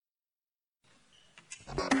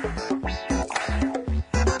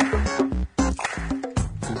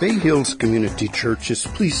Bay Hills Community Church is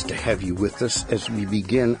pleased to have you with us as we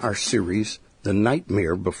begin our series, The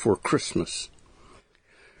Nightmare Before Christmas.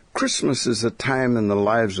 Christmas is a time in the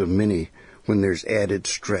lives of many when there's added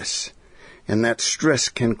stress, and that stress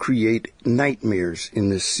can create nightmares in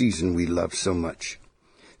this season we love so much.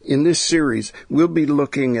 In this series, we'll be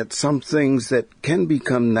looking at some things that can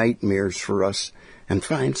become nightmares for us and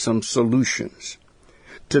find some solutions.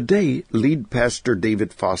 Today, lead pastor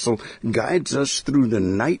David Fossil guides us through the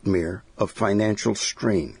nightmare of financial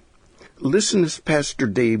strain. Listen as Pastor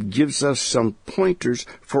Dave gives us some pointers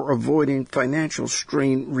for avoiding financial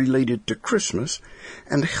strain related to Christmas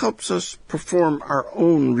and helps us perform our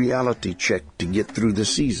own reality check to get through the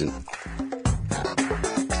season.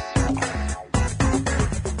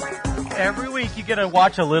 Every week you get to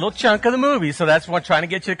watch a little chunk of the movie, so that's what trying to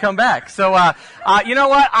get you to come back. So, you know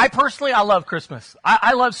what? I love Christmas.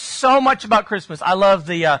 I love so much about Christmas. I love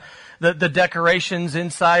the decorations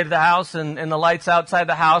inside the house and the lights outside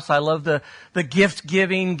the house. I love the gift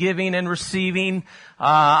giving and receiving.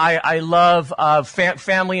 I love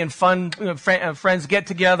family and fun friends get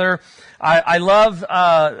together. I love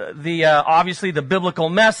obviously the biblical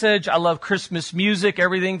message. I love Christmas music,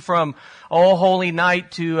 everything from Oh Holy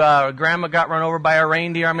Night to Grandma Got Run Over by a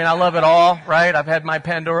Reindeer. I mean, I love it all, right? I've had my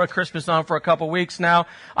Pandora Christmas on for a couple weeks now.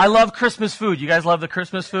 I love Christmas food. You guys love the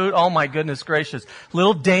Christmas food? Oh my goodness gracious.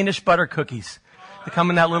 Little Danish butter cookies. They come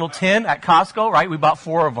in that little tin at Costco, right? We bought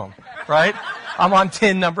 4 of them, right? I'm on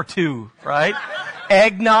tin number 2, right?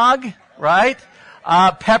 Eggnog, right?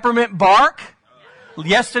 Peppermint bark.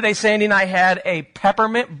 Yesterday, Sandy and I had a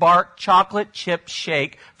peppermint bark chocolate chip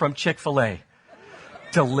shake from Chick-fil-A.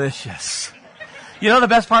 Delicious. You know the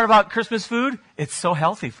best part about Christmas food? It's so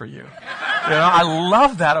healthy for you. You know, I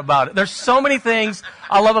love that about it. There's so many things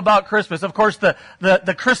I love about Christmas. Of course,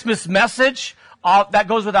 the Christmas message, that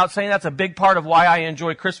goes without saying. That's a big part of why I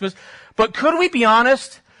enjoy Christmas. But could we be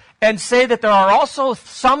honest and say that there are also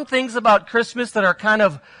some things about Christmas that are kind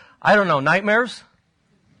of, I don't know, nightmares?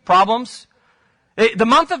 Problems? The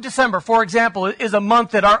month of December, for example, is a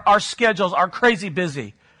month that our schedules are crazy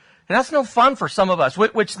busy. And that's no fun for some of us,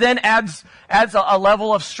 which then adds a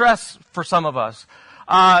level of stress for some of us.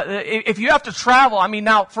 If you have to travel, I mean,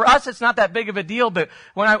 now for us it's not that big of a deal, but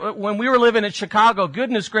when we were living in Chicago,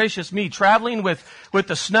 goodness gracious me, traveling with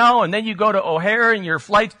the snow, and then you go to O'Hare and your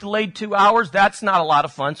flight's delayed 2 hours, that's not a lot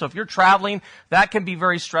of fun. So if you're traveling, that can be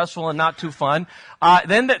very stressful and not too fun.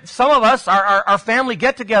 Some of us, our family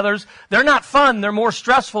get-togethers, they're not fun, they're more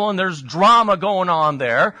stressful, and there's drama going on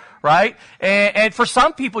there, right? And for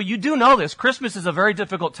some people, you do know this, Christmas is a very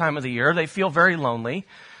difficult time of the year. They feel very lonely.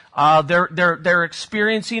 They're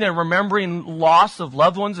experiencing and remembering loss of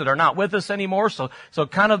loved ones that are not with us anymore. So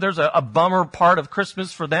kind of there's a bummer part of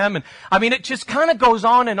Christmas for them. And I mean, it just kind of goes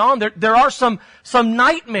on and on. There are some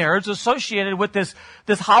nightmares associated with this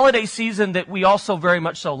holiday season that we also very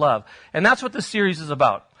much so love. And that's what this series is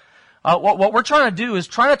about. What we're trying to do is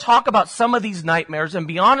trying to talk about some of these nightmares and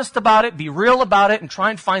be honest about it, be real about it, and try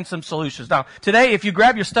and find some solutions. Now, today, if you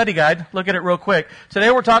grab your study guide, look at it real quick.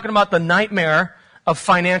 Today we're talking about the nightmare of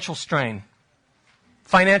financial strain,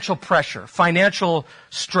 financial pressure, financial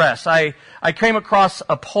stress. I came across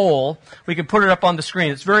a poll. We can put it up on the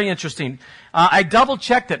screen. It's very interesting. I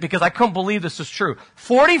double-checked it because I couldn't believe this is true.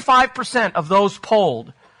 45% of those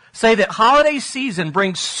polled say that holiday season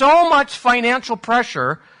brings so much financial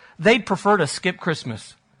pressure, they'd prefer to skip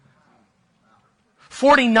Christmas.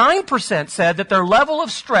 49% said that their level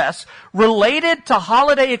of stress related to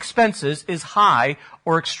holiday expenses is high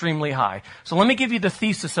or extremely high. So let me give you the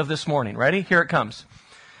thesis of this morning. Ready? Here it comes.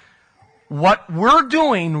 What we're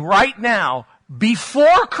doing right now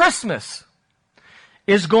before Christmas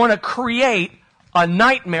is going to create a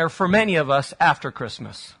nightmare for many of us after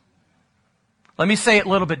Christmas. Let me say it a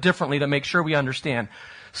little bit differently to make sure we understand.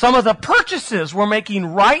 Some of the purchases we're making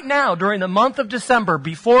right now during the month of December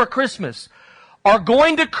before Christmas are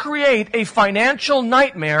going to create a financial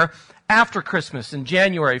nightmare after Christmas in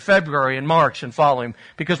January, February, and March and following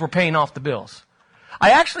because we're paying off the bills. I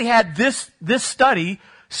actually had this study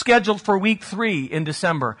scheduled for week 3 in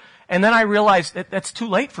December, and then I realized that that's too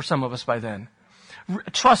late for some of us by then.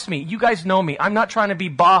 Trust me, you guys know me. I'm not trying to be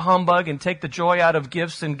bah humbug and take the joy out of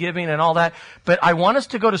gifts and giving and all that, but I want us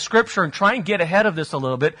to go to Scripture and try and get ahead of this a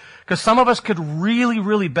little bit because some of us could really,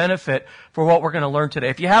 really benefit for what we're going to learn today.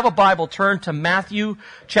 If you have a Bible, turn to Matthew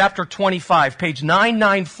chapter 25, page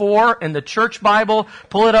 994 in the Church Bible.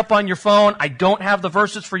 Pull it up on your phone. I don't have the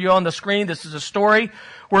verses for you on the screen. This is a story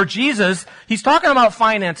where Jesus, he's talking about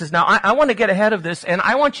finances. Now, I want to get ahead of this, and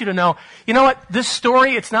I want you to know, you know what? This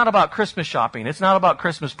story, it's not about Christmas shopping. It's not about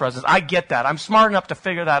Christmas presents. I get that. I'm smart enough to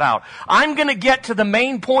figure that out. I'm going to get to the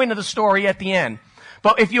main point of the story at the end.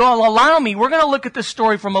 But if you'll allow me, we're going to look at this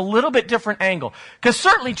story from a little bit different angle. Because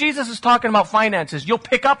certainly Jesus is talking about finances. You'll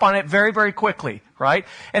pick up on it very, very quickly, right?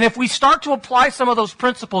 And if we start to apply some of those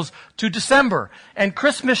principles to December and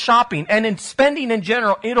Christmas shopping and in spending in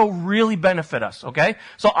general, it'll really benefit us, okay?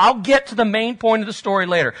 So I'll get to the main point of the story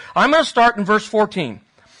later. I'm going to start in verse 14.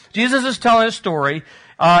 Jesus is telling a story.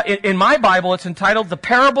 In my Bible, it's entitled The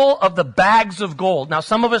Parable of the Bags of Gold. Now,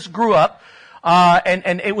 some of us grew up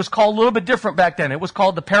and it was called a little bit different back then. It was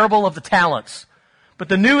called the parable of the talents. But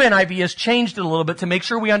the new NIV has changed it a little bit to make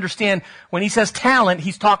sure we understand when he says talent,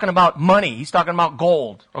 he's talking about money. He's talking about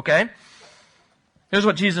gold, okay? Here's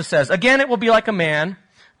what Jesus says. Again, it will be like a man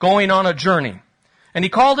going on a journey. And he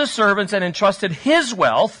called his servants and entrusted his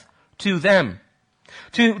wealth to them.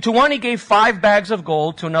 To one he gave 5 bags of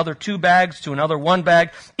gold, to another 2 bags, to another 1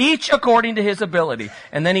 bag, each according to his ability.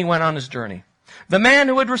 And then he went on his journey. The man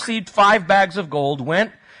who had received 5 bags of gold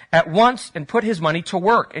went at once and put his money to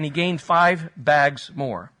work, and he gained 5 bags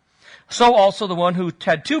more. So also the one who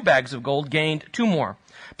had 2 bags of gold gained 2 more.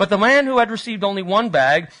 But the man who had received only 1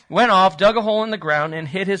 bag went off, dug a hole in the ground, and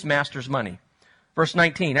hid his master's money. Verse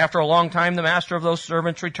 19, after a long time the master of those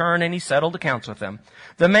servants returned, and he settled accounts with them.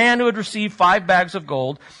 The man who had received 5 bags of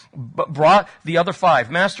gold brought the other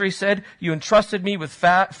 5. Master, he said, you entrusted me with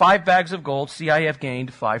 5 bags of gold. See, I have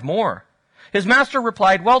gained 5 more. His master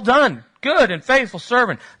replied, well done, good and faithful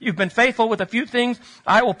servant. You've been faithful with a few things.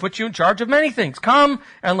 I will put you in charge of many things. Come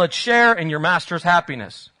and let's share in your master's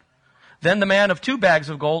happiness. Then the man of 2 bags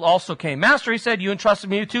of gold also came. Master, he said, you entrusted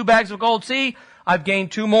me with 2 bags of gold. See, I've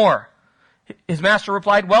gained 2 more. His master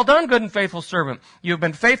replied, well done, good and faithful servant. You have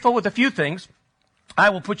been faithful with a few things. I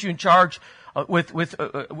will put you in charge with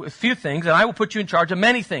few things, and I will put you in charge of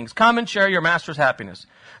many things. Come and share your master's happiness.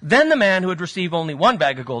 Then the man who had received only 1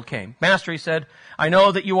 bag of gold came. Master, he said, I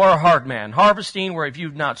know that you are a hard man, harvesting where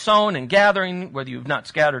you've not sown, and gathering where you've not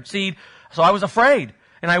scattered seed. So I was afraid,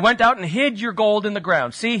 and I went out and hid your gold in the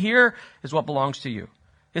ground. See, here is what belongs to you.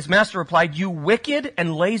 His master replied, you wicked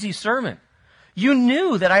and lazy servant. You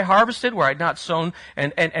knew that I harvested where I had not sown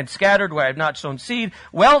and scattered where I had not sown seed.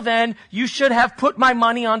 Well then, you should have put my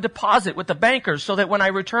money on deposit with the bankers so that when I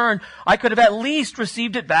returned, I could have at least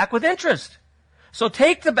received it back with interest. So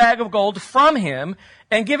take the bag of gold from him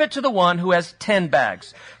and give it to the one who has 10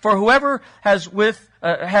 bags. For whoever has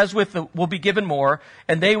will be given more,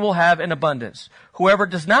 and they will have an abundance. Whoever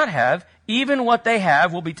does not have, even what they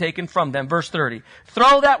have will be taken from them. Verse 30.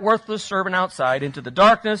 Throw that worthless servant outside into the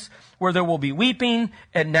darkness where there will be weeping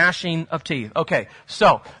and gnashing of teeth. Okay,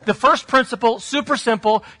 so the first principle, super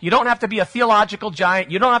simple. You don't have to be a theological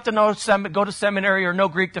giant. You don't have to go to seminary or know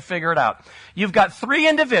Greek to figure it out. You've got 3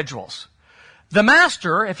 individuals. The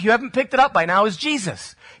master, if you haven't picked it up by now, is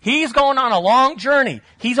Jesus. He's going on a long journey.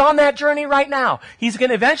 He's on that journey right now. He's going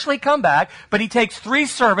to eventually come back, but he takes 3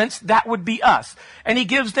 servants, that would be us, and he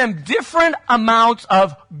gives them different amounts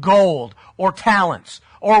of gold or talents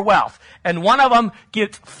or wealth. And one of them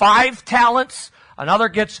gets 5 talents, another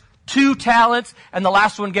gets 2 talents, and the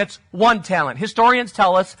last one gets 1 talent. Historians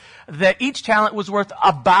tell us that each talent was worth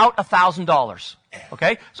about $1,000.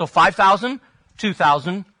 Okay? So 5,000,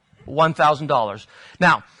 2,000, $1,000.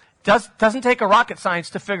 Now, doesn't take a rocket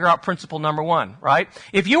science to figure out principle number 1, right?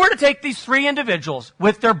 If you were to take these 3 individuals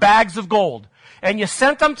with their bags of gold and you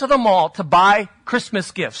sent them to the mall to buy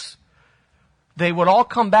Christmas gifts, they would all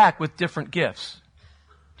come back with different gifts.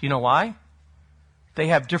 Do you know why? They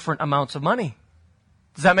have different amounts of money.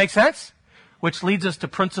 Does that make sense? Which leads us to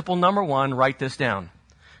principle number 1. Write this down.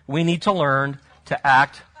 We need to learn to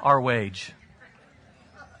act our wage.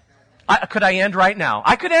 Could I end right now?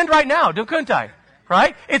 I could end right now, couldn't I?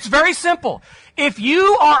 Right? It's very simple. If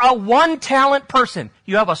you are a 1-talent person,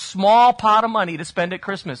 you have a small pot of money to spend at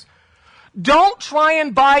Christmas. Don't try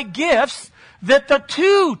and buy gifts that the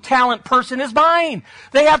 2-talent person is buying.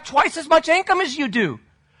 They have twice as much income as you do.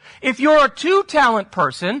 If you're a 2-talent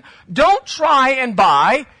person, don't try and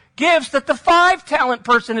buy gifts that the 5-talent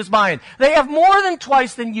person is buying. They have more than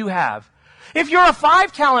twice than you have. If you're a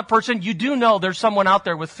 5-talent person, you do know there's someone out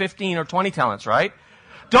there with 15 or 20 talents, right?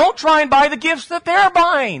 Don't try and buy the gifts that they're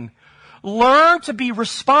buying. Learn to be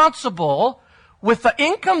responsible with the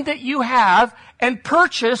income that you have and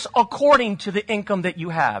purchase according to the income that you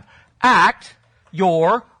have. Act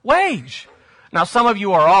your wage. Now, some of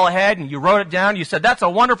you are all ahead and you wrote it down. You said, that's a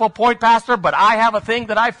wonderful point, Pastor, but I have a thing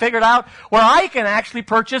that I figured out where I can actually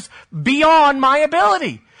purchase beyond my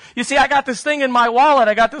ability. You see, I got this thing in my wallet.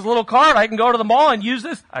 I got this little card. I can go to the mall and use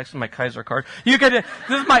this. Actually, my Kaiser card.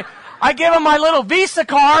 I give them my little Visa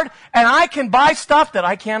card, and I can buy stuff that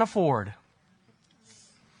I can't afford.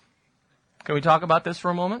 Can we talk about this for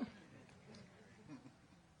a moment?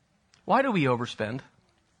 Why do we overspend?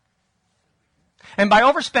 And by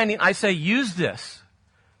overspending, I say use this.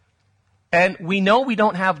 And we know we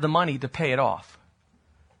don't have the money to pay it off,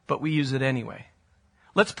 but we use it anyway.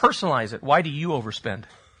 Let's personalize it. Why do you overspend?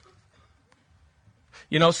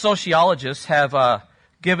 You know, sociologists have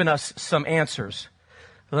given us some answers.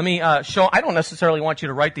 Let me show. I don't necessarily want you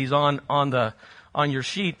to write these on your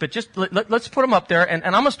sheet, but just let's put them up there. And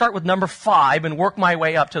I'm going to start with number 5 and work my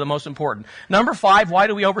way up to the most important. Number 5, why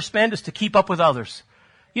do we overspend? Is to keep up with others.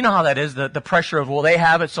 You know how that is, the pressure of, well, they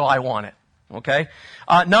have it, so I want it. Okay?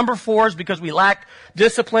 Number 4 is because we lack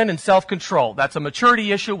discipline and self-control. That's a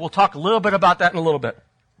maturity issue. We'll talk a little bit about that in a little bit.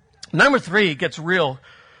 Number 3 gets real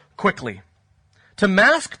quickly. To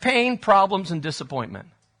mask pain, problems, and disappointment.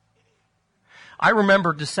 I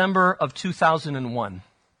remember December of 2001.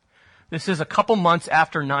 This is a couple months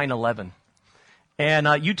after 9/11.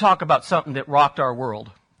 And you talk about something that rocked our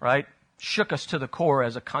world, right? Shook us to the core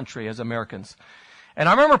as a country, as Americans. And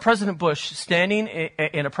I remember President Bush standing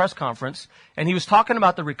in a press conference, and he was talking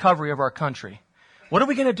about the recovery of our country. What are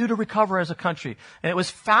we going to do to recover as a country? And it was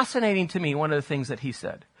fascinating to me, one of the things that he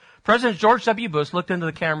said. President George W. Bush looked into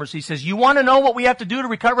the cameras. He says, you want to know what we have to do to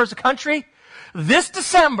recover as a country? This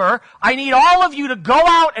December, I need all of you to go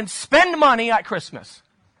out and spend money at Christmas.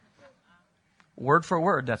 Word for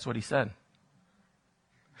word, that's what he said.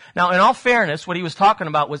 Now, in all fairness, what he was talking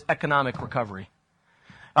about was economic recovery.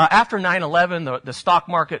 After 9/11, the stock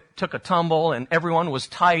market took a tumble and everyone was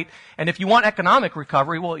tight. And if you want economic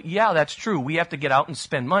recovery, well, yeah, that's true. We have to get out and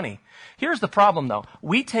spend money. Here's the problem, though.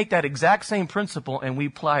 We take that exact same principle and we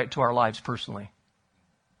apply it to our lives personally.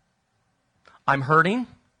 I'm hurting.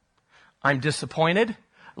 I'm disappointed.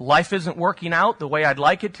 Life isn't working out the way I'd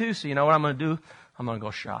like it to. So you know what I'm going to do? I'm going to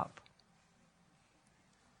go shop.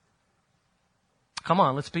 Come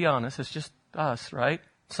on, let's be honest. It's just us, right?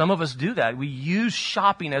 Some of us do that. We use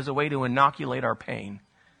shopping as a way to inoculate our pain.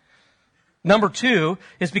 Number 2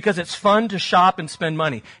 is because it's fun to shop and spend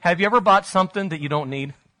money. Have you ever bought something that you don't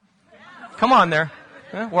need? Come on there.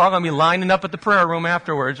 We're all going to be lining up at the prayer room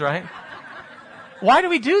afterwards, right? Why do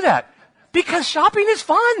we do that? Because shopping is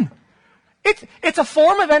fun. It's a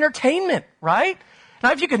form of entertainment, right?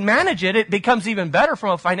 Now, if you can manage it, it becomes even better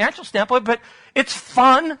from a financial standpoint, but it's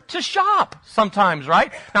fun to shop sometimes,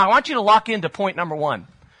 right? Now, I want you to lock into point number 1.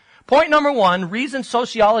 Point number 1, reason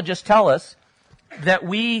sociologists tell us that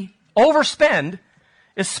we overspend,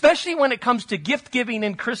 especially when it comes to gift giving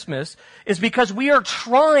in Christmas, is because we are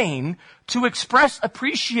trying to express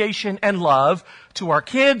appreciation and love to our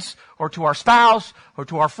kids or to our spouse or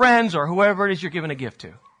to our friends or whoever it is you're giving a gift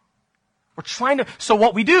to. We're trying to, so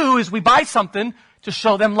what we do is we buy something to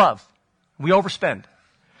show them love. We overspend.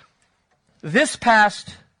 This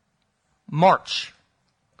past March,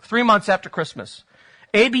 3 months after Christmas,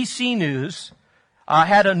 ABC News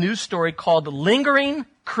had a news story called Lingering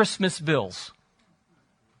Christmas Bills.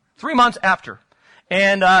 3 months after.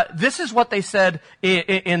 And this is what they said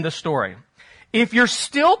in the story. If you're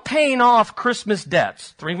still paying off Christmas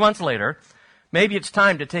debts 3 months later, maybe it's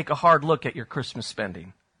time to take a hard look at your Christmas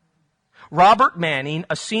spending. Robert Manning,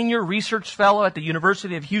 a senior research fellow at the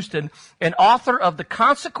University of Houston and author of The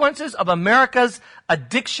Consequences of America's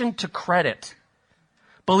Addiction to Credit,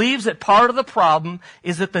 believes that part of the problem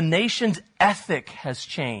is that the nation's ethic has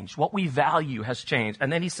changed. What we value has changed.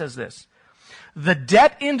 And then he says this, the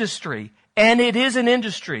debt industry, and it is an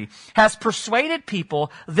industry, has persuaded people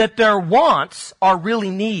that their wants are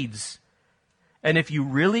really needs. And if you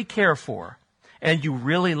really care for and you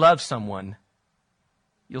really love someone,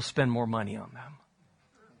 you'll spend more money on them.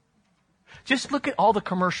 Just look at all the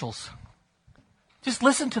commercials. Just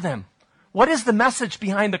listen to them. What is the message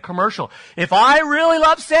behind the commercial? If I really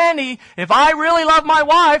love Sandy, if I really love my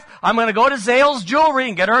wife, I'm going to go to Zales Jewelry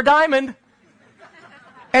and get her a diamond.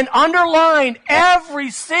 And underline every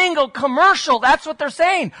single commercial. That's what they're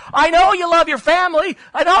saying. I know you love your family.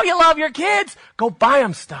 I know you love your kids. Go buy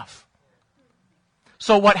them stuff.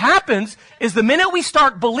 So what happens is the minute we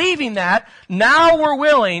start believing that, now we're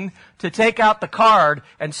willing to take out the card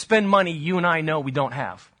and spend money you and I know we don't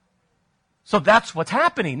have. So that's what's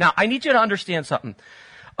happening. Now, I need you to understand something.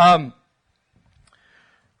 The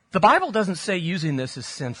Bible doesn't say using this is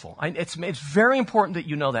sinful. It's very important that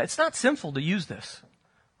you know that. It's not sinful to use this.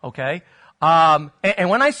 Okay? And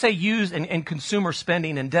when I say use in consumer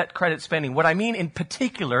spending and debt credit spending, what I mean in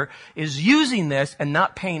particular is using this and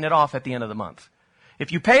not paying it off at the end of the month.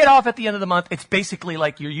 If you pay it off at the end of the month, it's basically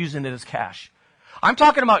like you're using it as cash. I'm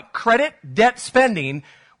talking about credit debt spending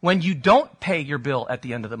when you don't pay your bill at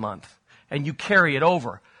the end of the month and you carry it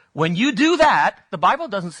over. When you do that, the Bible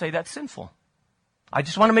doesn't say that's sinful. I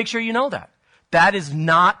just want to make sure you know that. That is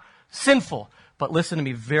not sinful. But listen to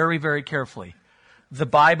me very, very carefully. The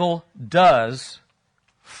Bible does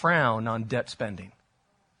frown on debt spending.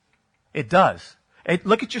 It does.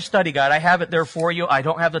 Look at your study guide. I have it there for you. I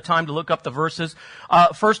don't have the time to look up the verses.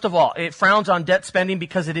 First of all, it frowns on debt spending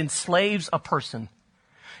because it enslaves a person.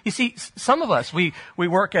 You see, some of us, we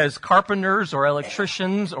work as carpenters or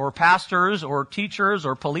electricians or pastors or teachers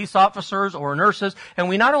or police officers or nurses, and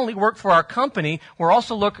we not only work for our company, we're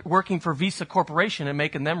also working for Visa Corporation and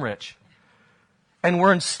making them rich. And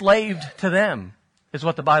we're enslaved to them, is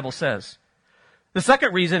what the Bible says. The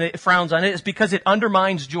second reason it frowns on it is because it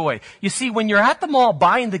undermines joy. You see, when you're at the mall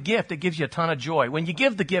buying the gift, it gives you a ton of joy. When you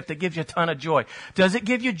give the gift, it gives you a ton of joy. Does it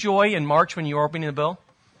give you joy in March when you're opening the bill?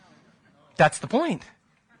 That's the point.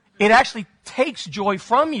 It actually takes joy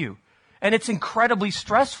from you, and it's incredibly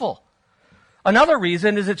stressful. Another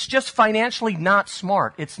reason is it's just financially not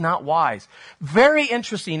smart. It's not wise. Very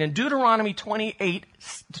interesting. In Deuteronomy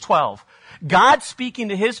 28:12, God speaking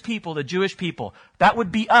to his people, the Jewish people, that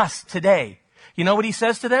would be us today. You know what he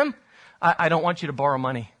says to them? I don't want you to borrow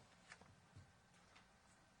money.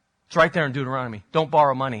 It's right there in Deuteronomy. Don't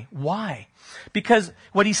borrow money. Why? Because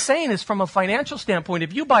what he's saying is from a financial standpoint,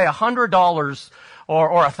 if you buy $100 or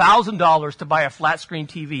 $1,000 to buy a flat screen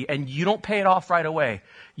TV and you don't pay it off right away,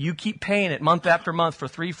 you keep paying it month after month for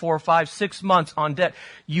 3, 4, 5, 6 months on debt,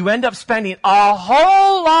 you end up spending a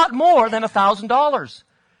whole lot more than $1,000.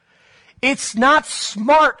 It's not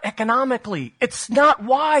smart economically. It's not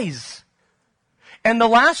wise. And the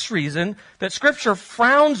last reason that Scripture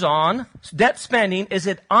frowns on debt spending is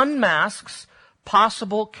it unmasks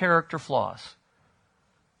possible character flaws.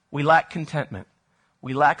 We lack contentment.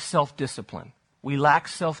 We lack self-discipline. We lack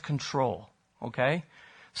self-control. Okay?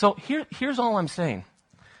 So here's all I'm saying.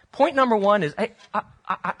 Point number one is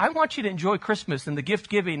I want you to enjoy Christmas and the gift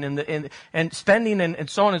giving and spending and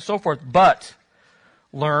so on and so forth, but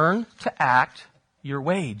learn to act your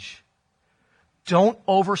wage. Don't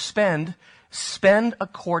overspend. Spend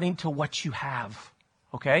according to what you have.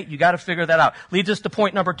 Okay? You got to figure that out. Leads us to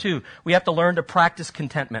point number 2. We have to learn to practice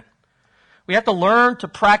contentment. We have to learn to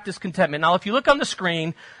practice contentment. Now, if you look on the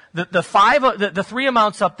screen, the 3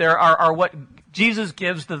 amounts up there are what Jesus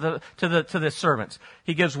gives to the servants.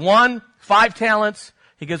 He gives one 5 talents.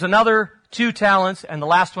 He gives another 2 talents, and the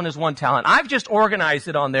last one is 1 talent. I've just organized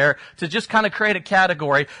it on there to just kind of create a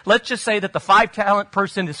category. Let's just say that the 5-talent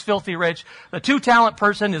person is filthy rich, the 2-talent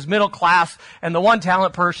person is middle class, and the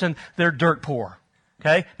 1-talent person, they're dirt poor.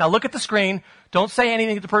 Okay? Now look at the screen. Don't say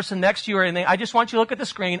anything to the person next to you or anything. I just want you to look at the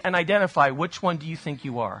screen and identify which one do you think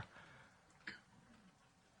you are.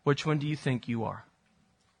 Which one do you think you are?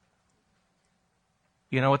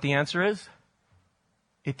 You know what the answer is?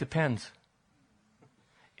 It depends.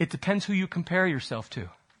 It depends who you compare yourself to.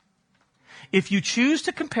 If you choose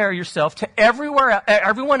to compare yourself to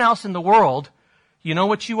everyone else in the world, you know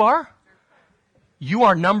what you are? You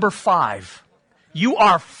are number 5. You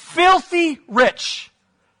are filthy rich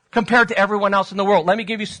compared to everyone else in the world. Let me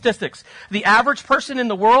give you statistics. The average person in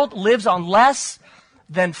the world lives on less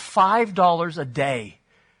than $5 a day.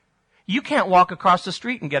 You can't walk across the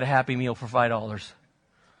street and get a Happy Meal for $5.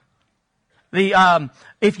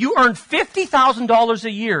 If you earn $50,000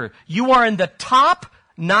 a year, you are in the top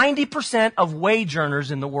 90% of wage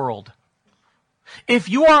earners in the world. If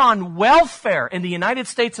you are on welfare in the United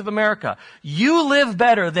States of America, you live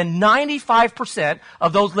better than 95%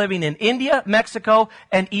 of those living in India, Mexico,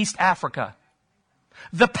 and East Africa.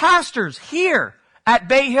 The pastors here at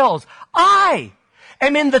Bay Hills, I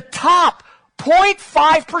am in the top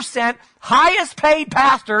 0.5% highest paid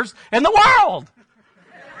pastors in the world.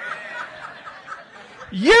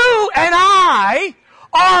 You and I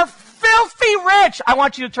are filthy rich. I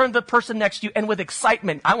want you to turn to the person next to you and with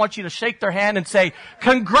excitement, I want you to shake their hand and say,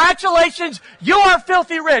 congratulations, you are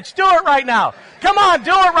filthy rich. Do it right now. Come on,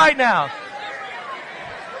 do it right now.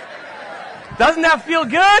 Doesn't that feel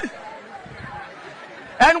good?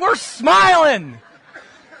 And we're smiling.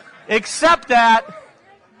 Except that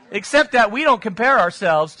we don't compare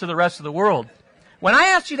ourselves to the rest of the world. When I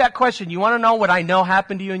asked you that question, you want to know what I know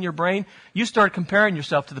happened to you in your brain? You started comparing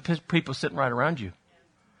yourself to the people sitting right around you,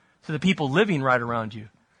 to the people living right around you,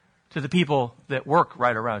 to the people that work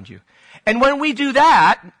right around you. And when we do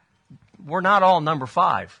that, we're not all number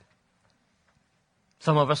 5.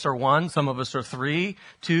 Some of us are 1, some of us are 3,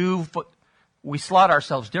 2. We slot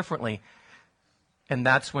ourselves differently. And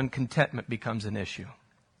that's when contentment becomes an issue.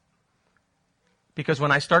 Because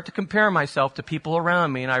when I start to compare myself to people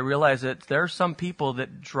around me and I realize that there are some people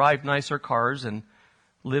that drive nicer cars and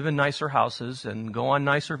live in nicer houses and go on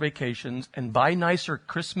nicer vacations and buy nicer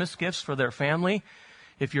Christmas gifts for their family,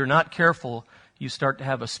 if you're not careful, you start to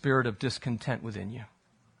have a spirit of discontent within you.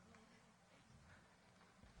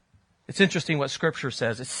 It's interesting what Scripture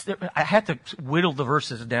says. I had to whittle the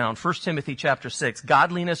verses down. 1 Timothy chapter 6,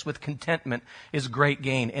 godliness with contentment is great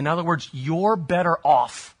gain. In other words, you're better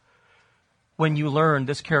off when you learn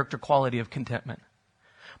this character quality of contentment.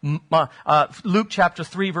 Luke chapter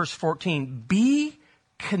 3, verse 14, be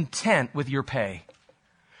content with your pay.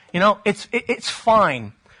 You know, it's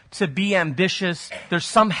fine to be ambitious. There's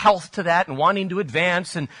some health to that and wanting to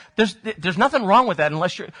advance, and there's nothing wrong with that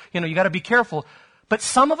unless you got to be careful. But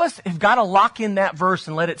some of us have got to lock in that verse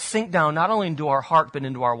and let it sink down not only into our heart but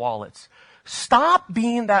into our wallets. Stop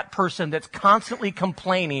being that person that's constantly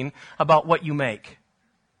complaining about what you make.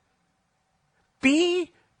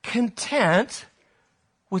 Be content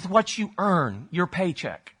with what you earn, your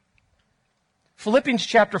paycheck. Philippians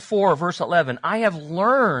chapter 4, verse 11, I have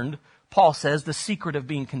learned, Paul says, the secret of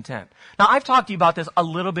being content. Now, I've talked to you about this a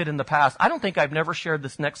little bit in the past. I don't think I've never shared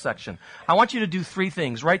this next section. I want you to do 3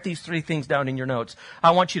 things. Write these 3 things down in your notes. I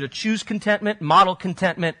want you to choose contentment, model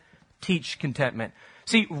contentment, teach contentment.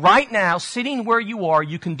 See, right now, sitting where you are,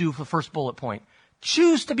 you can do the first bullet point.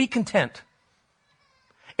 Choose to be content.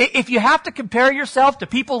 If you have to compare yourself to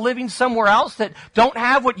people living somewhere else that don't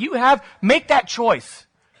have what you have, make that choice.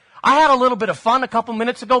 I had a little bit of fun a couple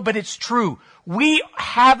minutes ago, but it's true. We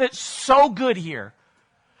have it so good here.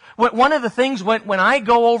 One of the things when I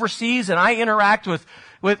go overseas and I interact with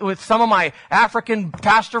some of my African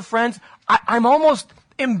pastor friends, I'm almost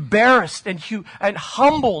embarrassed and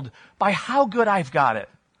humbled by how good I've got it.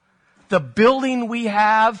 The building we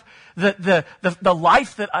have, the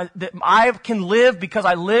life that I can live because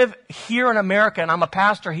I live here in America and I'm a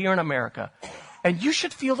pastor here in America. And you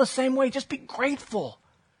should feel the same way. Just be grateful.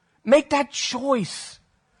 Make that choice.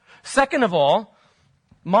 Second of all,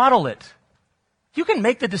 model it. You can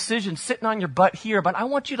make the decision sitting on your butt here, but I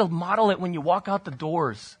want you to model it when you walk out the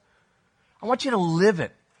doors. I want you to live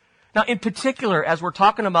it. Now, in particular, as we're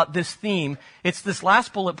talking about this theme, it's this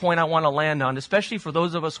last bullet point I want to land on, especially for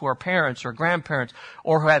those of us who are parents or grandparents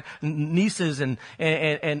or who have nieces and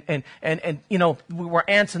we're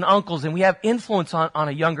aunts and uncles and we have influence on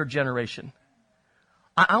a younger generation.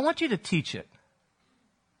 I want you to teach it.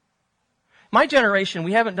 My generation,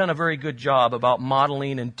 we haven't done a very good job about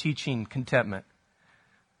modeling and teaching contentment.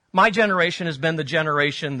 My generation has been the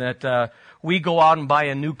generation that we go out and buy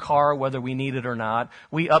a new car whether we need it or not.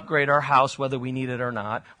 We upgrade our house whether we need it or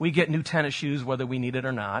not. We get new tennis shoes whether we need it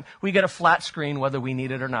or not. We get a flat screen whether we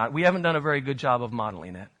need it or not. We haven't done a very good job of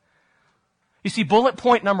modeling it. You see, bullet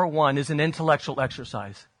point number 1 is an intellectual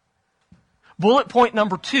exercise. Bullet point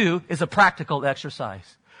number 2 is a practical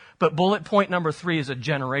exercise. But bullet point number 3 is a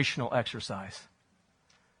generational exercise.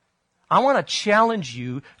 I want to challenge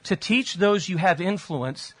you to teach those you have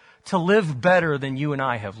influence to live better than you and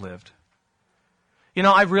I have lived. You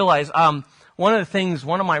know, I've realized one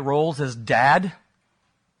of my roles as dad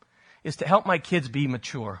is to help my kids be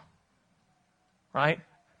mature. Right?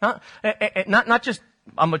 Not just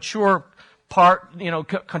a mature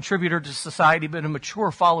contributor to society, but a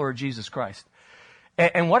mature follower of Jesus Christ.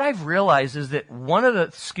 And what I've realized is that one of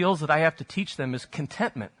the skills that I have to teach them is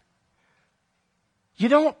contentment. You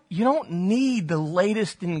don't need the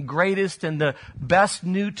latest and greatest and the best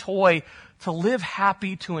new toy to live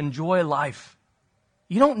happy, to enjoy life.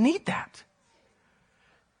 You don't need that.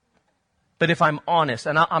 But if I'm honest,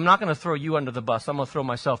 and I'm not going to throw you under the bus, I'm going to throw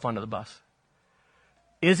myself under the bus.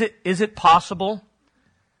 Is it possible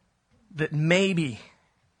that maybe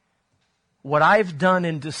what I've done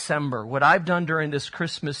in December, what I've done during this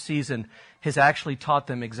Christmas season, has actually taught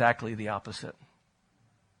them exactly the opposite?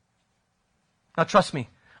 Now, trust me,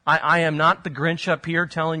 I am not the Grinch up here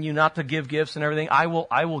telling you not to give gifts and everything. I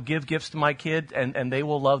will give gifts to my kid, and they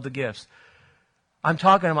will love the gifts. I'm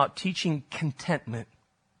talking about teaching contentment,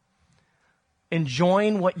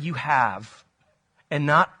 enjoying what you have, and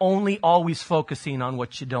not only always focusing on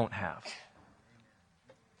what you don't have.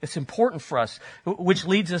 It's important for us, which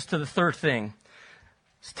leads us to the third thing.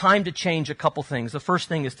 It's time to change a couple things. The first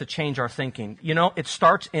thing is to change our thinking. You know, it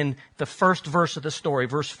starts in the first verse of the story,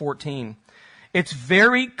 verse 14. It's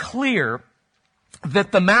very clear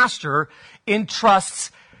that the master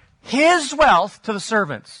entrusts his wealth to the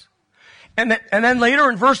servants. And then later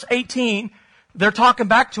in verse 18, they're talking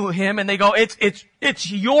back to him and they go, it's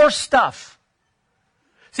your stuff.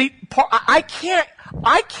 See, I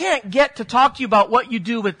can't get to talk to you about what you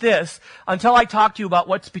do with this until I talk to you about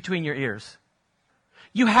what's between your ears.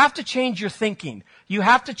 You have to change your thinking. You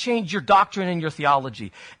have to change your doctrine and your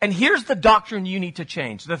theology. And here's the doctrine you need to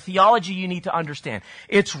change, the theology you need to understand.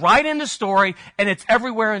 It's right in the story, and it's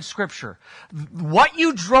everywhere in Scripture. What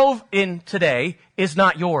you drove in today is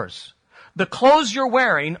not yours. The clothes you're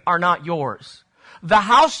wearing are not yours. The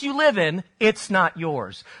house you live in, it's not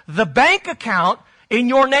yours. The bank account in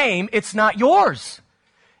your name, it's not yours.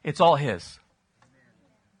 It's all His.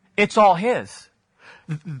 It's all His.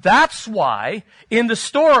 That's why in the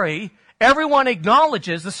story, everyone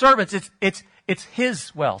acknowledges the servants. It's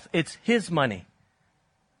his wealth. It's his money.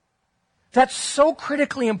 That's so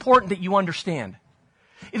critically important that you understand.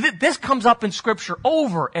 This comes up in Scripture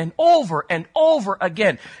over and over and over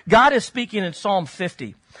again. God is speaking in Psalm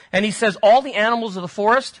 50, and He says, all the animals of the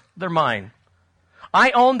forest, they're mine.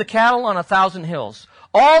 I own the cattle on 1,000 hills.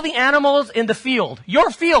 All the animals in the field, your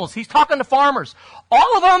fields, He's talking to farmers.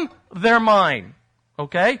 All of them, they're mine.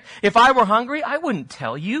 Okay? If I were hungry, I wouldn't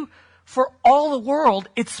tell you. For all the world,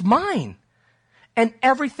 it's mine. And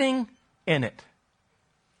everything in it.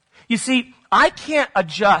 You see, I can't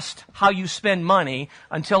adjust how you spend money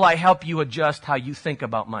until I help you adjust how you think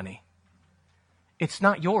about money. It's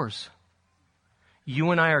not yours. You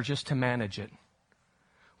and I are just to manage it.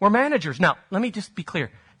 We're managers. Now, let me just be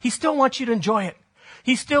clear. He still wants you to enjoy it.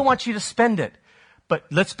 He still wants you to spend it. But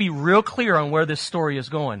let's be real clear on where this story is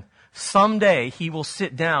going. Someday He will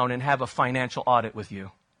sit down and have a financial audit with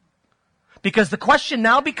you. Because the question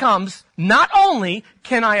now becomes, not only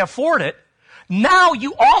can I afford it, now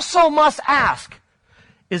you also must ask,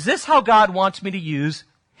 is this how God wants me to use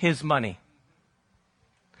His money?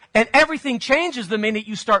 And everything changes the minute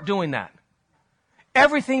you start doing that.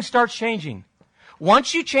 Everything starts changing.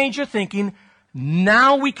 Once you change your thinking,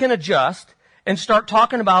 now we can adjust and start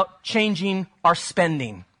talking about changing our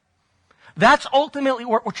spending. That's ultimately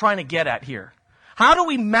what we're trying to get at here. How do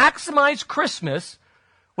we maximize Christmas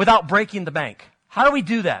without breaking the bank? How do we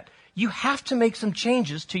do that? You have to make some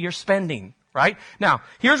changes to your spending, right? Now,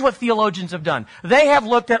 here's what theologians have done. They have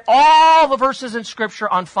looked at all the verses in Scripture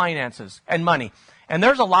on finances and money. And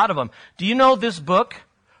there's a lot of them. Do you know this book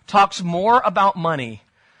talks more about money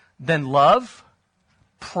than love,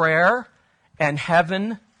 prayer, and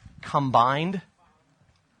heaven combined?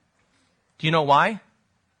 Do you know why?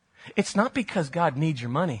 It's not because God needs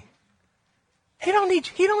your money. He don't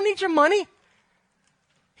need your money.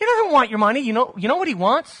 He doesn't want your money. You know what He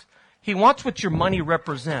wants? He wants what your money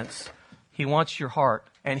represents. He wants your heart.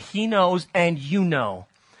 And He knows, and you know,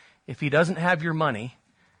 if He doesn't have your money,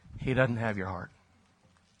 He doesn't have your heart.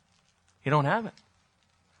 He don't have it.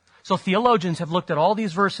 So theologians have looked at all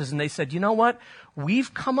these verses and they said, you know what?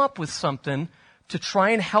 We've come up with something to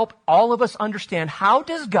try and help all of us understand, how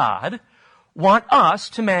does God want us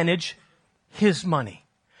to manage His money?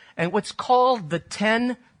 And what's called the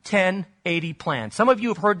 10-10-80 plan. Some of you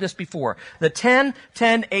have heard this before. The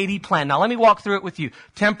 10-10-80 plan. Now let me walk through it with you.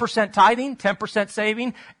 10% tithing, 10%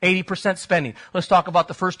 saving, 80% spending. Let's talk about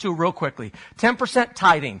the first two real quickly. 10%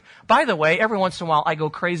 tithing. By the way, every once in a while I go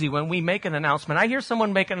crazy when we make an announcement. I hear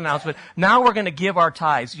someone make an announcement. Now we're going to give our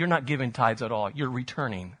tithes. You're not giving tithes at all. You're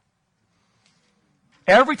returning.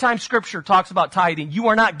 Every time Scripture talks about tithing, you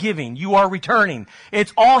are not giving, you are returning.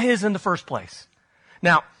 It's all His in the first place.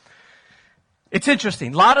 Now, it's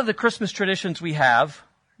interesting. A lot of the Christmas traditions we have,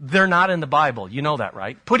 they're not in the Bible. You know that,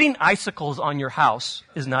 right? Putting icicles on your house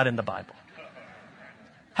is not in the Bible.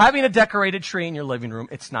 Having a decorated tree in your living room,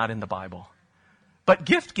 it's not in the Bible. But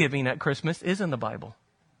gift giving at Christmas is in the Bible.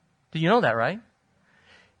 Do you know that, right?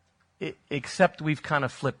 Except we've kind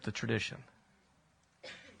of flipped the tradition.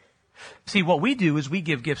 See, what we do is we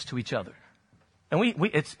give gifts to each other. And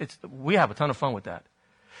we have a ton of fun with that.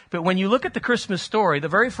 But when you look at the Christmas story, the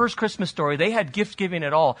very first Christmas story, they had gift giving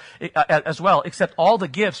at all, as well, except all the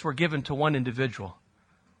gifts were given to one individual,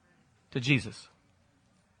 to Jesus.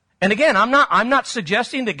 And again, I'm not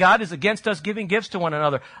suggesting that God is against us giving gifts to one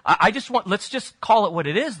another. Let's just call it what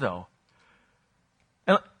it is, though.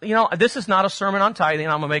 And, this is not a sermon on tithing.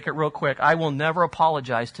 I'm going to make it real quick. I will never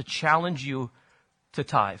apologize to challenge you to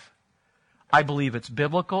tithe. I believe it's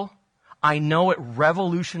biblical. I know it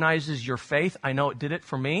revolutionizes your faith. I know it did it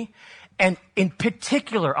for me. And in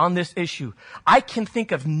particular on this issue, I can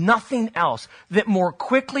think of nothing else that more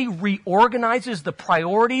quickly reorganizes the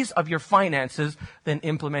priorities of your finances than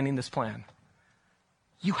implementing this plan.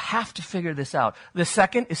 You have to figure this out. The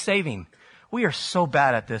second is saving. We are so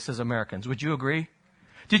bad at this as Americans. Would you agree?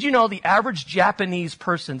 Did you know the average Japanese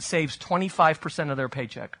person saves 25% of their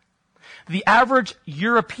paycheck? The average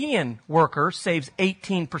European worker saves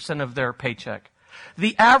 18% of their paycheck.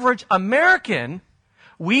 The average American,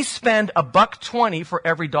 we spend $1.20 for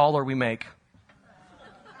every dollar we make.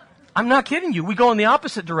 I'm not kidding you. We go in the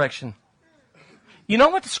opposite direction. You know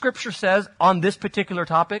what the scripture says on this particular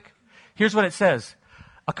topic? Here's what it says.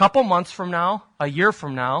 A couple months from now, a year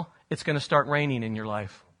from now, it's going to start raining in your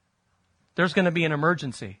life. There's going to be an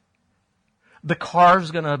emergency. The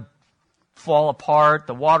car's going to fall apart.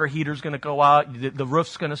 The water heater's going to go out. The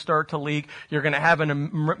roof's going to start to leak. You're going to have a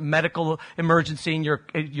medical emergency, and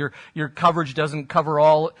your coverage doesn't cover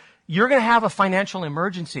all. You're going to have a financial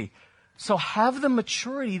emergency. So have the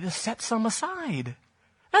maturity to set some aside.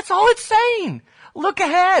 That's all it's saying. Look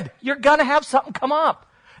ahead. You're going to have something come up.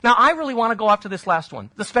 Now, I really want to go after this last one,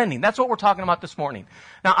 the spending. That's what we're talking about this morning.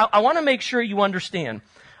 Now, I want to make sure you understand.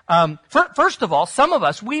 First of all, some of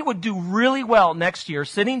us, we would do really well next year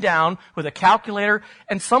sitting down with a calculator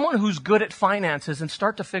and someone who's good at finances and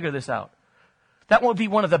start to figure this out. That would be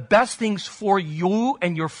one of the best things for you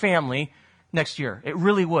and your family next year. It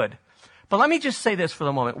really would. But let me just say this for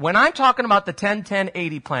the moment. When I'm talking about the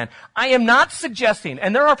 10-10-80 plan, I am not suggesting,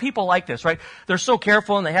 and there are people like this, right? They're so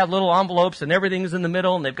careful and they have little envelopes and everything's in the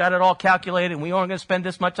middle and they've got it all calculated and we aren't going to spend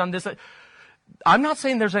this much on this. I'm not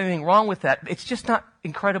saying there's anything wrong with that. It's just not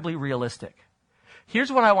incredibly realistic. Here's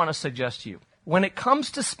what I want to suggest to you. When it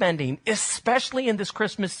comes to spending, especially in this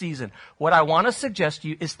Christmas season, what I want to suggest to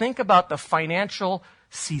you is think about the financial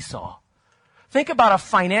seesaw. Think about a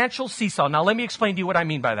financial seesaw. Now, let me explain to you what I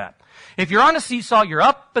mean by that. If you're on a seesaw, you're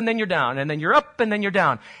up and then you're down, and then you're up and then you're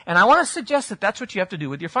down. And I want to suggest that that's what you have to do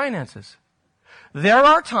with your finances. There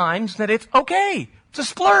are times that it's okay to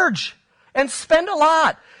splurge and spend a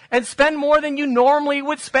lot and spend more than you normally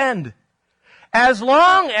would spend. As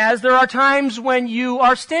long as there are times when you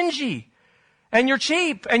are stingy and you're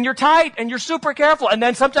cheap and you're tight and you're super careful, and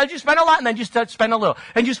then sometimes you spend a lot and then you spend a little.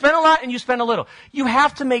 And you spend a lot and you spend a little. You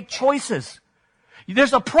have to make choices.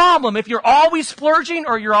 There's a problem if you're always splurging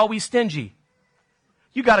or you're always stingy.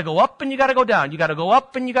 You got to go up and you got to go down. You got to go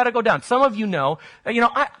up and you got to go down. Some of you know,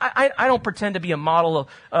 I don't pretend to be a model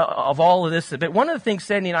of all of this, but one of the things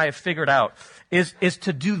Sandy and I have figured out is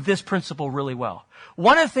to do this principle really well.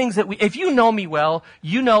 One of the things that if you know me well,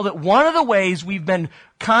 you know that one of the ways we've been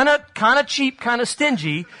kind of cheap, kind of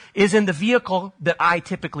stingy is in the vehicle that I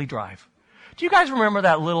typically drive. Do you guys remember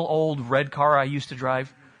that little old red car I used to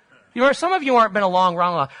drive? Some of you aren't been along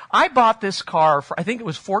long. I bought this car for, I think it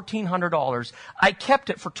was $1,400. I kept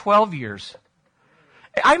it for 12 years.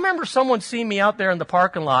 I remember someone seeing me out there in the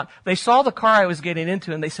parking lot. They saw the car I was getting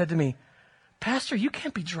into and they said to me, "Pastor, you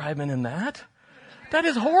can't be driving in that. That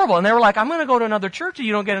is horrible." And they were like, "I'm going to go to another church if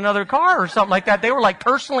you don't get another car," or something like that. They were like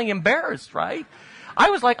personally embarrassed, right? I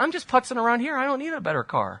was like, I'm just putzing around here. I don't need a better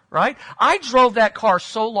car, right? I drove that car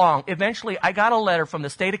so long. Eventually, I got a letter from the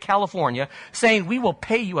state of California saying, "We will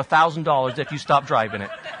pay you $1,000 if you stop driving it."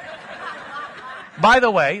 By the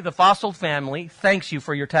way, the Fossil family thanks you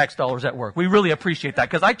for your tax dollars at work. We really appreciate that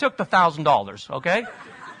because I took the $1,000, okay?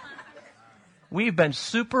 We've been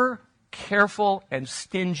super careful and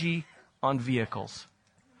stingy on vehicles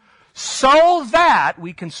so that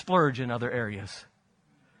we can splurge in other areas.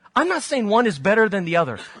 I'm not saying one is better than the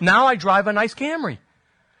other. Now I drive a nice Camry.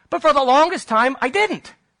 But for the longest time, I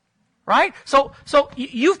didn't. Right? So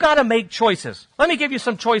you've got to make choices. Let me give you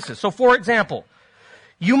some choices. So for example,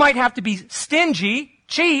 you might have to be stingy,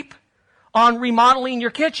 cheap, on remodeling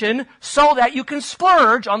your kitchen so that you can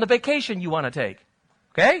splurge on the vacation you want to take.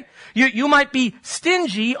 Okay? You might be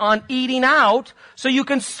stingy on eating out so you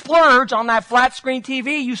can splurge on that flat screen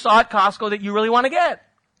TV you saw at Costco that you really want to get.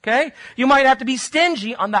 Okay? You might have to be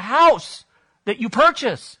stingy on the house that you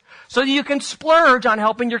purchase so that you can splurge on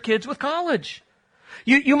helping your kids with college.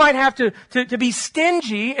 You might have to be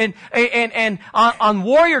stingy and on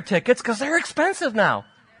Warrior tickets because they're expensive now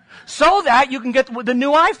so that you can get the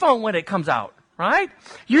new iPhone when it comes out. Right?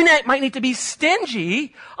 You might need to be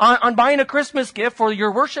stingy on buying a Christmas gift for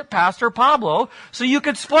your worship pastor, Pablo, so you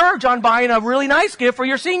could splurge on buying a really nice gift for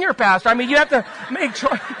your senior pastor. I mean, you have to make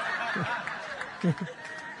choice.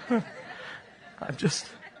 I'm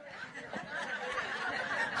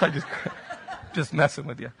just messing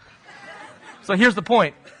with you. So here's the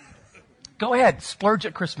point. Go ahead, splurge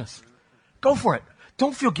at Christmas. Go for it.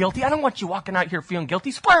 Don't feel guilty. I don't want you walking out here feeling guilty.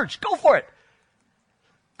 Splurge. Go for it.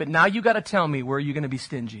 But now you got to tell me, where are you going to be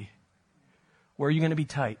stingy? Where are you going to be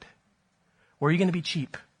tight? Where are you going to be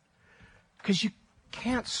cheap? Because you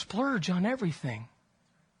can't splurge on everything.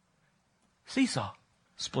 Seesaw.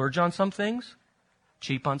 Splurge on some things,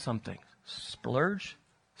 cheap on some things. Splurge,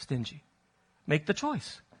 stingy. Make the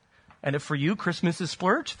choice. And if for you Christmas is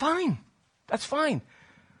splurge, fine. That's fine.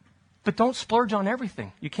 But don't splurge on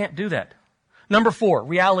everything. You can't do that. Number 4,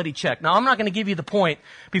 reality check. Now, I'm not going to give you the point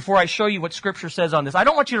before I show you what Scripture says on this. I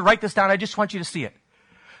don't want you to write this down. I just want you to see it.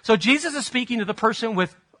 So Jesus is speaking to the person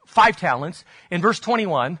with 5 talents in verse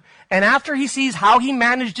 21. And after he sees how he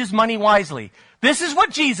managed his money wisely, this is what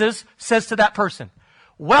Jesus says to that person.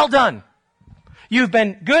 Well done. You've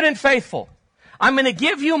been good and faithful. I'm going to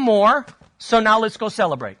give you more, so now let's go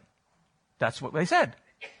celebrate. That's what they said.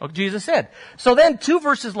 What Jesus said. So then 2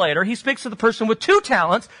 verses later, he speaks to the person with 2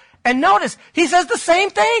 talents, and notice, he says the same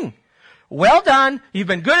thing. Well done, you've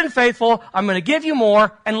been good and faithful, I'm going to give you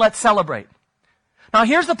more, and let's celebrate. Now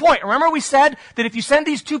here's the point. Remember we said that if you send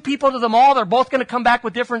these 2 people to the mall, they're both going to come back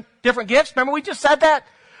with different gifts? Remember we just said that?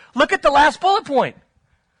 Look at the last bullet point.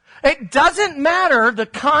 It doesn't matter the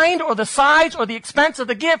kind or the size or the expense of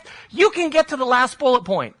the gift. You can get to the last bullet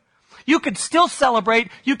point. You could still celebrate.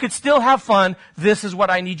 You could still have fun. This is what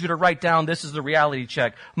I need you to write down. This is the reality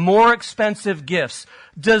check. More expensive gifts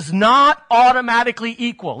does not automatically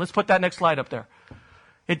equal. Let's put that next slide up there.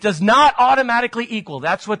 It does not automatically equal.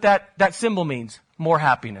 That's what that symbol means. More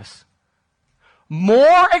happiness.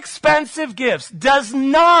 More expensive gifts does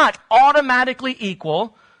not automatically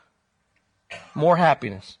equal more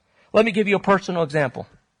happiness. Let me give you a personal example.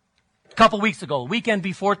 A couple weeks ago, the weekend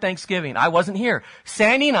before Thanksgiving, I wasn't here.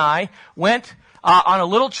 Sandy and I went on a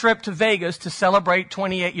little trip to Vegas to celebrate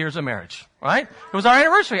 28 years of marriage, right? It was our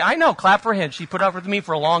anniversary. I know, clap for him. She put up with me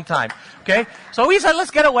for a long time, okay? So we said,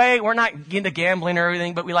 let's get away. We're not into gambling or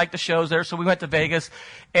everything, but we like the shows there, so we went to Vegas.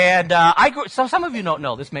 And so some of you don't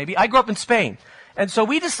know this maybe. I grew up in Spain. And so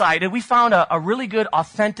we found a really good,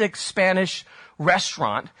 authentic Spanish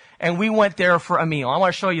restaurant, and we went there for a meal. I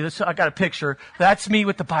want to show you this. I got a picture. That's me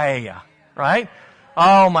with the paella, right?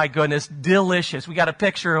 Oh my goodness, delicious. We got a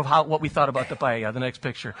picture of what we thought about the paella, the next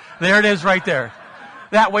picture. There it is right there.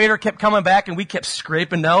 That waiter kept coming back and we kept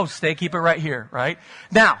scraping, no, keep it right here, right?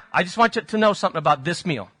 Now, I just want you to know something about this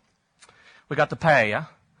meal. We got the paella,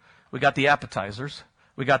 we got the appetizers,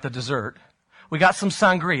 we got the dessert, we got some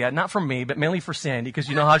sangria, not for me, but mainly for Sandy, because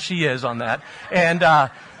you know how she is on that. And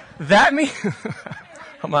that meal,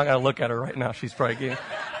 I'm not going to look at her right now, she's probably getting,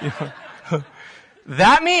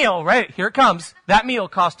 that meal, right, here it comes. That meal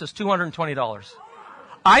cost us $220.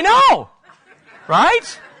 I know,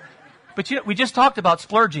 right? But we just talked about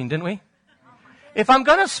splurging, didn't we? If I'm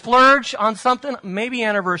going to splurge on something, maybe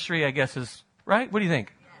anniversary, I guess, is, right? What do you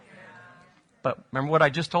think? But remember what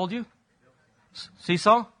I just told you?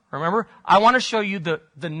 Seesaw? Remember? I want to show you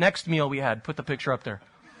the next meal we had. Put the picture up there.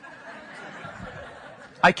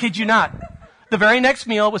 I kid you not. The very next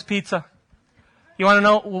meal was pizza. You want to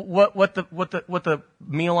know what the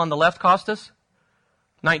meal on the left cost us?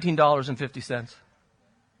 $19.50.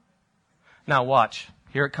 Now watch.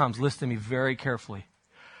 Here it comes. Listen to me very carefully.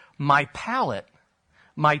 My palate,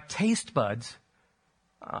 my taste buds,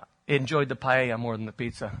 enjoyed the paella more than the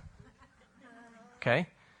pizza. Okay?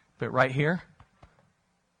 But right here,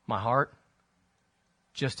 my heart,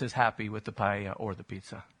 just as happy with the paella or the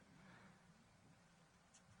pizza.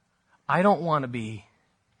 I don't want to be,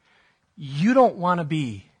 you don't want to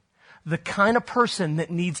be the kind of person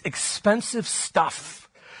that needs expensive stuff,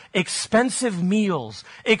 expensive meals,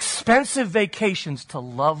 expensive vacations to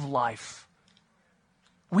love life.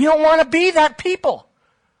 We don't want to be that people.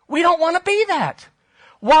 We don't want to be that.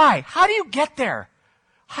 Why? How do you get there?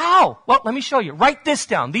 How? Well, let me show you. Write this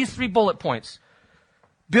down. These 3 bullet points.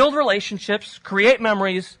 Build relationships, create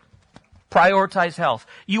memories, prioritize health.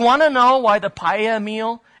 You want to know why the paella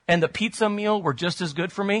meal and the pizza meal were just as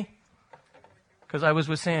good for me? Because I was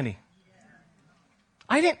with Sandy.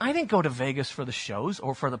 I didn't go to Vegas for the shows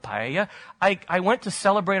or for the paella. I went to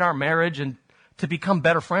celebrate our marriage and to become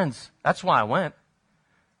better friends. That's why I went.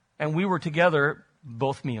 And we were together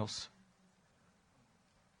both meals.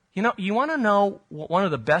 You know, you want to know one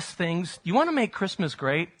of the best things? You want to make Christmas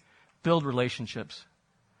great? Build relationships.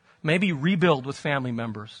 Maybe rebuild with family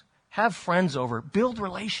members. Have friends over. Build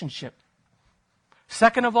relationship.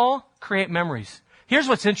 Second of all, create memories. Here's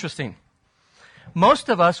what's interesting. Most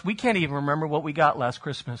of us, we can't even remember what we got last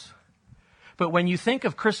Christmas. But when you think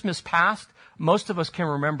of Christmas past, most of us can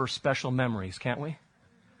remember special memories, can't we?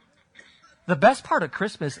 The best part of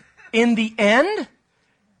Christmas, in the end,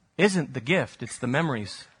 isn't the gift, it's the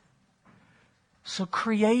memories. So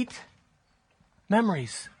create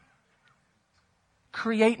memories.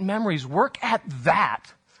 Create memories. Work at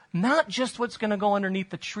that. Not just what's going to go underneath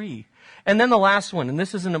the tree. And then the last one, and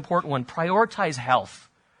this is an important one, prioritize health,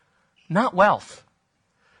 not wealth.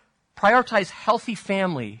 Prioritize healthy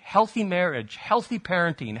family, healthy marriage, healthy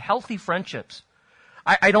parenting, healthy friendships.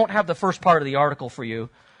 I don't have the first part of the article for you,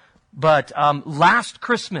 but last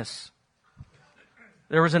Christmas,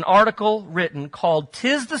 there was an article written called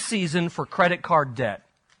 "'Tis the Season for Credit Card Debt."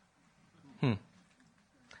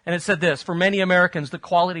 And it said this: for many Americans, the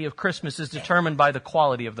quality of Christmas is determined by the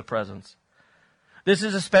quality of the presents. This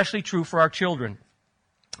is especially true for our children.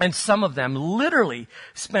 And some of them literally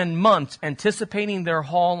spend months anticipating their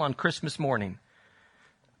haul on Christmas morning.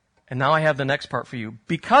 And now I have the next part for you.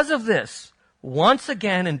 Because of this, once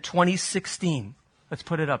again in 2016, let's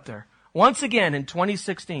put it up there. Once again in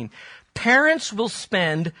 2016, parents will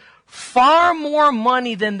spend far more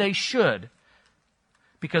money than they should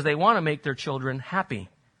because they want to make their children happy.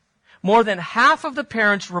 More than half of the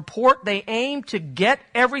parents report they aim to get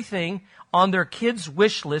everything on their kids'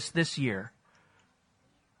 wish list this year.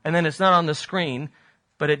 And then it's not on the screen,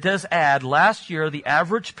 but it does add, last year the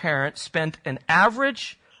average parent spent an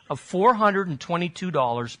average of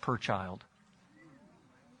 $422 per child.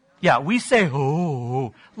 Yeah, we say,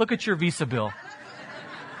 oh, look at your Visa bill.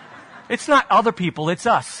 It's not other people, it's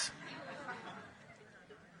us.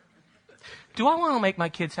 Do I want to make my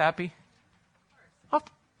kids happy? Of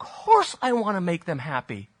course I want to make them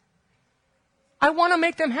happy. I want to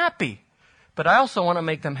make them happy, but I also want to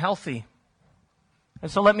make them healthy.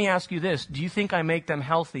 And so let me ask you this. Do you think I make them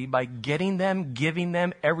healthy by giving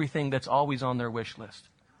them everything that's always on their wish list?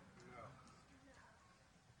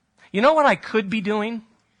 You know what I could be doing?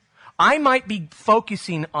 I might be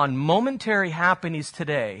focusing on momentary happiness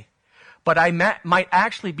today, but I might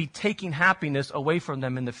actually be taking happiness away from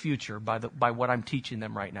them in the future by what I'm teaching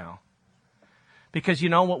them right now. Because you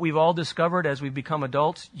know what we've all discovered as we become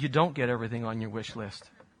adults? You don't get everything on your wish list.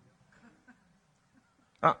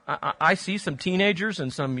 I see some teenagers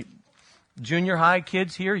and some junior high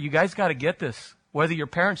kids here. You guys got to get this, whether your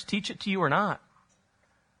parents teach it to you or not.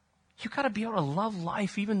 You got to be able to love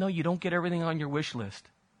life even though you don't get everything on your wish list.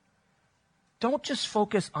 Don't just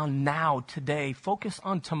focus on now, today. Focus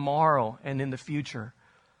on tomorrow and in the future.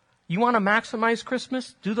 You want to maximize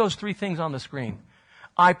Christmas? Do those 3 things on the screen.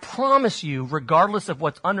 I promise you, regardless of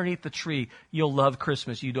what's underneath the tree, you'll love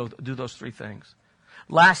Christmas. You do those 3 things.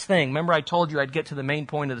 Last thing, remember I told you I'd get to the main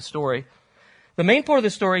point of the story. The main point of the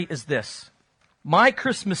story is this. My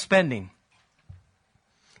Christmas spending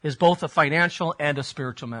is both a financial and a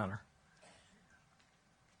spiritual matter.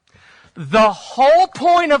 The whole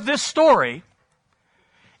point of this story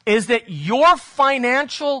is that your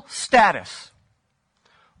financial status,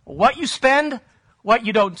 what you spend, what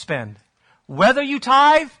you don't spend, whether you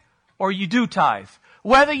tithe or you do tithe,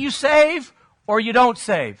 whether you save or you don't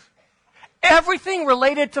save, everything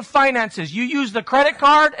related to finances, you use the credit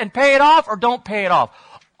card and pay it off or don't pay it off.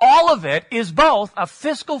 All of it is both a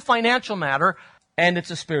fiscal financial matter and it's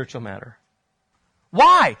a spiritual matter.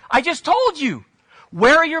 Why? I just told you.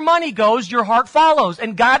 Where your money goes, your heart follows.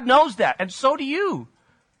 And God knows that. And so do you.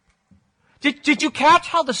 Did you catch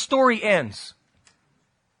how the story ends?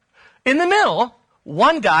 In the middle,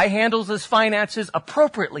 one guy handles his finances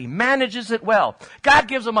appropriately, manages it well. God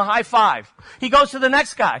gives him a high five. He goes to the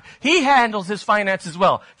next guy. He handles his finances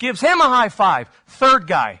well, gives him a high five. Third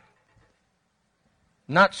guy,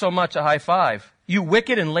 not so much a high five. You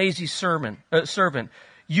wicked and lazy servant.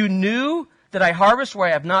 You knew that I harvest where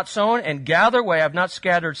I have not sown and gather where I have not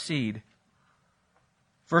scattered seed.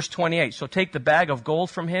 Verse 28, so take the bag of gold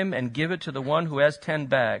from him and give it to the one who has 10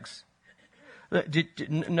 bags.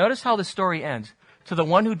 Notice how the story ends. To the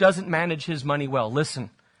one who doesn't manage his money well. Listen.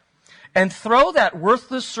 And throw that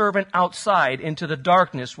worthless servant outside into the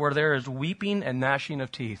darkness where there is weeping and gnashing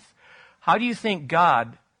of teeth. How do you think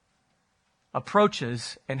God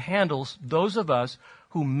approaches and handles those of us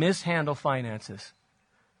who mishandle finances?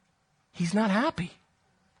 He's not happy.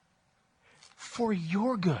 For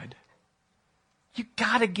your good. You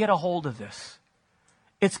got to get a hold of this.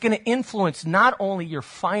 It's going to influence not only your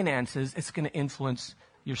finances, it's going to influence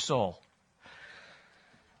your soul.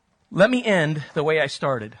 Let me end the way I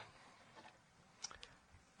started.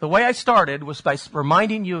 The way I started was by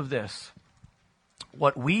reminding you of this.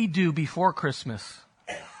 What we do before Christmas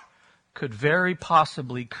could very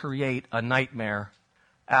possibly create a nightmare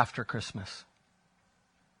after Christmas.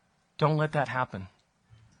 Don't let that happen.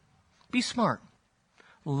 Be smart.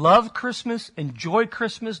 Love Christmas, enjoy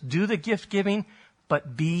Christmas, do the gift giving,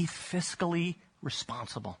 but be fiscally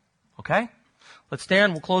responsible. Okay? Let's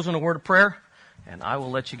stand. We'll close on a word of prayer, and I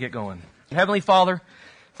will let you get going. Heavenly Father,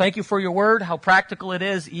 thank you for your word, how practical it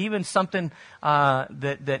is, even something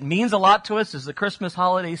that means a lot to us is the Christmas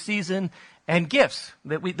holiday season, and gifts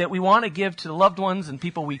that we want to give to the loved ones and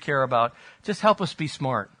people we care about. Just help us be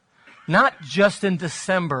smart. Not just in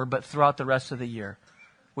December, but throughout the rest of the year.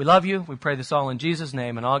 We love you. We pray this all in Jesus'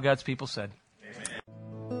 name, and all God's people said. Amen.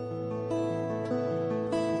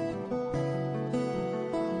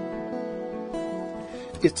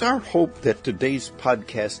 It's our hope that today's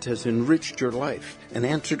podcast has enriched your life and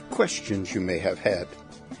answered questions you may have had.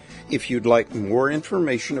 If you'd like more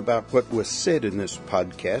information about what was said in this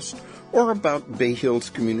podcast, or about Bay Hills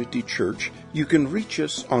Community Church, you can reach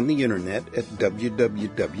us on the internet at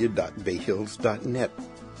www.bayhills.net.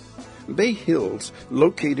 Bay Hills,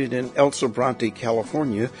 located in El Sobrante,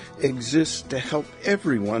 California, exists to help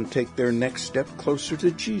everyone take their next step closer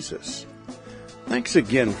to Jesus. Thanks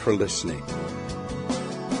again for listening.